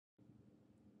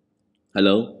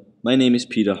Hello, my name is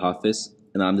Peter Hoffis,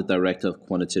 and I'm the Director of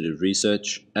Quantitative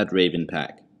Research at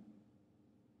RavenPack.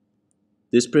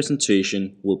 This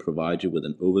presentation will provide you with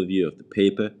an overview of the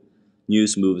paper,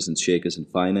 News Movers and Shakers in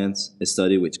Finance, a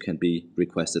study which can be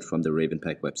requested from the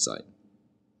RavenPack website.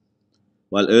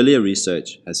 While earlier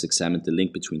research has examined the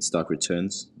link between stock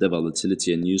returns, the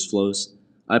volatility and news flows,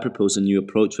 I propose a new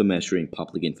approach for measuring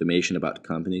public information about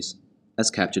companies as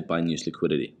captured by news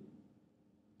liquidity.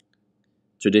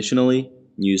 Traditionally,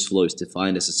 news flow is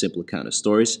defined as a simple account of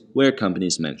stories where a company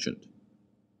is mentioned.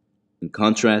 In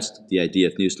contrast, the idea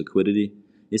of news liquidity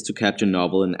is to capture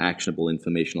novel and actionable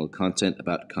informational content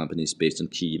about companies based on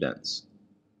key events.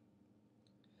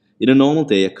 In a normal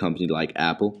day, a company like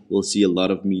Apple will see a lot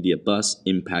of media buzz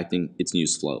impacting its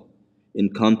news flow.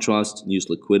 In contrast, news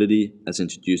liquidity, as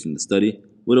introduced in the study,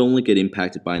 would only get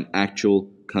impacted by an actual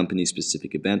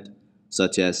company-specific event,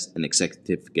 such as an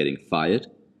executive getting fired,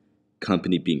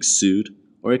 company being sued,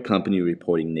 or a company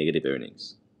reporting negative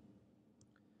earnings.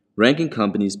 Ranking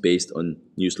companies based on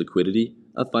news liquidity,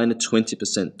 I find a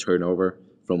 20% turnover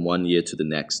from one year to the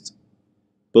next,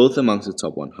 both amongst the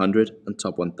top 100 and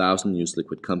top 1000 news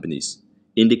liquid companies,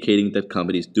 indicating that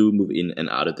companies do move in and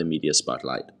out of the media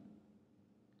spotlight.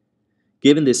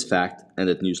 Given this fact, and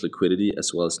that news liquidity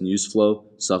as well as news flow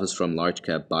suffers from large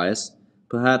cap bias,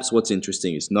 perhaps what's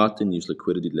interesting is not the news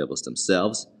liquidity levels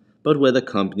themselves, but whether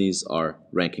companies are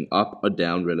ranking up or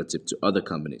down relative to other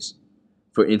companies.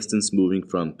 For instance, moving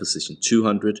from position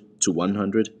 200 to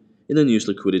 100 in the news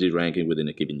liquidity ranking within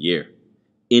a given year,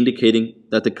 indicating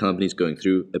that the company is going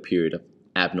through a period of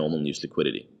abnormal news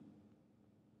liquidity.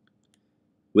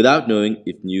 Without knowing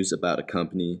if news about a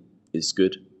company is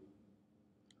good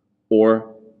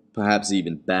or perhaps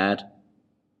even bad,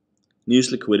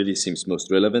 news liquidity seems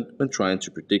most relevant when trying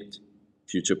to predict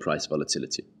future price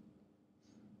volatility.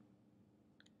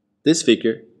 This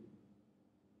figure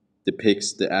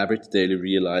depicts the average daily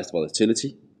realized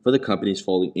volatility for the companies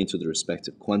falling into the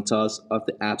respective quantiles of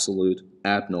the absolute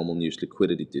abnormal news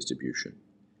liquidity distribution.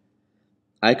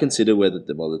 I consider whether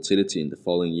the volatility in the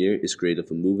following year is greater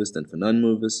for movers than for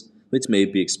non-movers, which may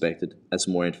be expected as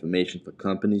more information for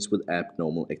companies with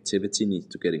abnormal activity needs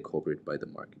to get incorporated by the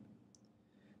market.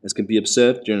 As can be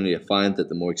observed, generally I find that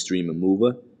the more extreme a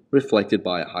mover, reflected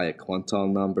by a higher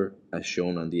quantile number as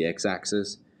shown on the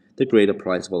x-axis, the greater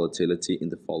price volatility in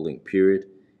the following period,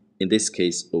 in this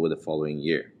case over the following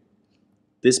year.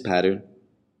 This pattern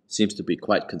seems to be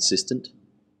quite consistent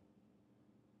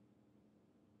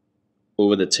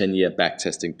over the 10-year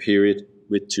backtesting period,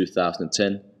 with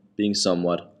 2010 being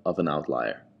somewhat of an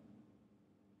outlier.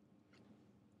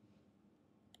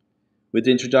 With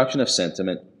the introduction of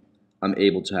sentiment, I'm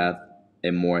able to have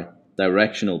a more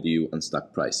directional view on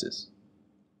stock prices.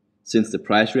 Since the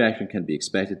price reaction can be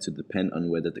expected to depend on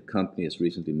whether the company has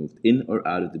recently moved in or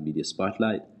out of the media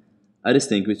spotlight, I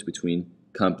distinguish between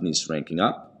companies ranking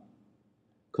up,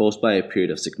 caused by a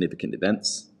period of significant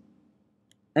events,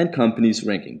 and companies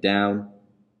ranking down,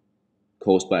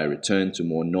 caused by a return to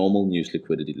more normal news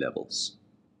liquidity levels.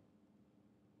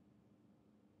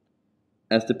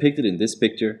 As depicted in this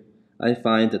picture, I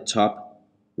find the top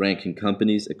ranking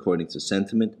companies according to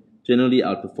sentiment generally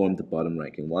outperform the bottom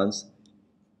ranking ones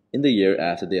in the year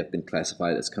after they have been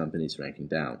classified as companies ranking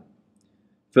down.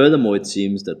 Furthermore, it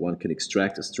seems that one can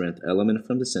extract a strength element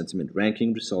from the sentiment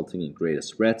ranking, resulting in greater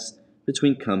spreads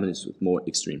between companies with more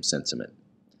extreme sentiment.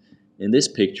 In this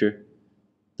picture,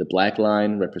 the black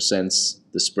line represents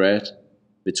the spread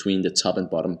between the top and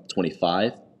bottom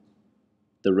 25,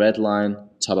 the red line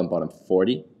top and bottom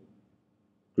 40,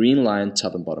 green line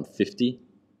top and bottom 50,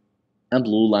 and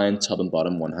blue line top and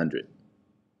bottom 100.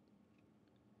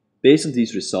 Based on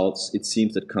these results, it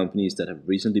seems that companies that have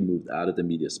recently moved out of the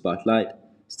media spotlight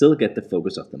still get the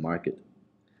focus of the market.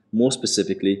 More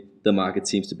specifically, the market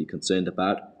seems to be concerned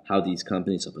about how these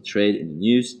companies are portrayed in the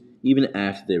news even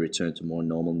after they return to more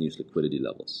normal news liquidity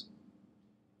levels.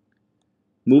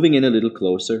 Moving in a little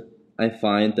closer, I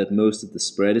find that most of the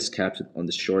spread is captured on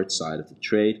the short side of the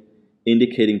trade,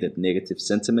 indicating that negative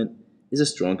sentiment is a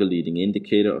stronger leading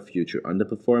indicator of future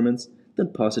underperformance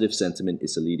than positive sentiment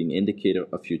is a leading indicator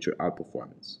of future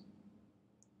outperformance.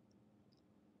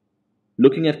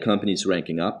 Looking at companies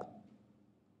ranking up,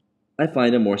 I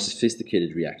find a more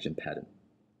sophisticated reaction pattern.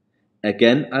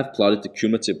 Again, I've plotted the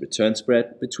cumulative return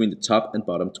spread between the top and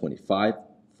bottom 25,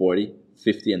 40,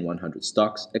 50, and 100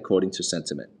 stocks according to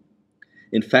sentiment.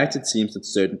 In fact, it seems that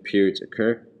certain periods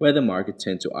occur where the market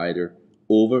tends to either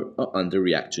over or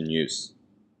underreact to news.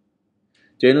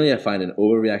 Generally, I find an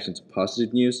overreaction to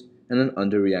positive news and an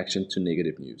underreaction to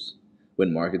negative news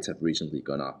when markets have recently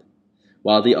gone up,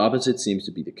 while the opposite seems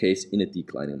to be the case in a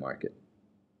declining market.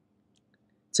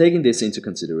 Taking this into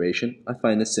consideration, I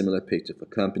find a similar picture for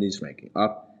companies ranking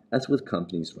up as with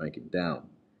companies ranking down.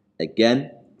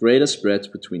 Again, greater spreads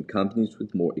between companies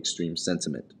with more extreme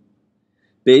sentiment.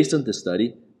 Based on the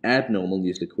study, abnormal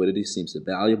news liquidity seems a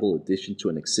valuable addition to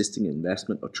an existing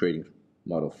investment or trading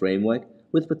model framework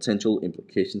with potential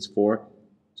implications for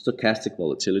stochastic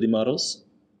volatility models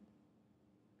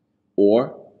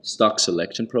or stock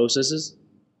selection processes,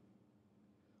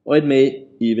 or it may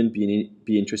even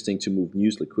be interesting to move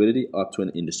news liquidity up to an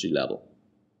industry level.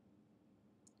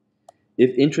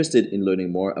 If interested in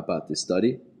learning more about this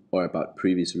study or about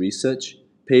previous research,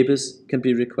 papers can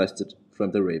be requested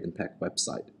from the RavenPack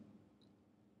website.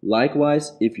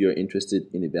 Likewise, if you're interested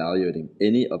in evaluating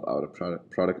any of our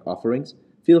product offerings,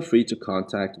 feel free to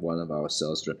contact one of our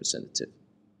sales representatives.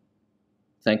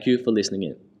 Thank you for listening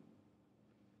in.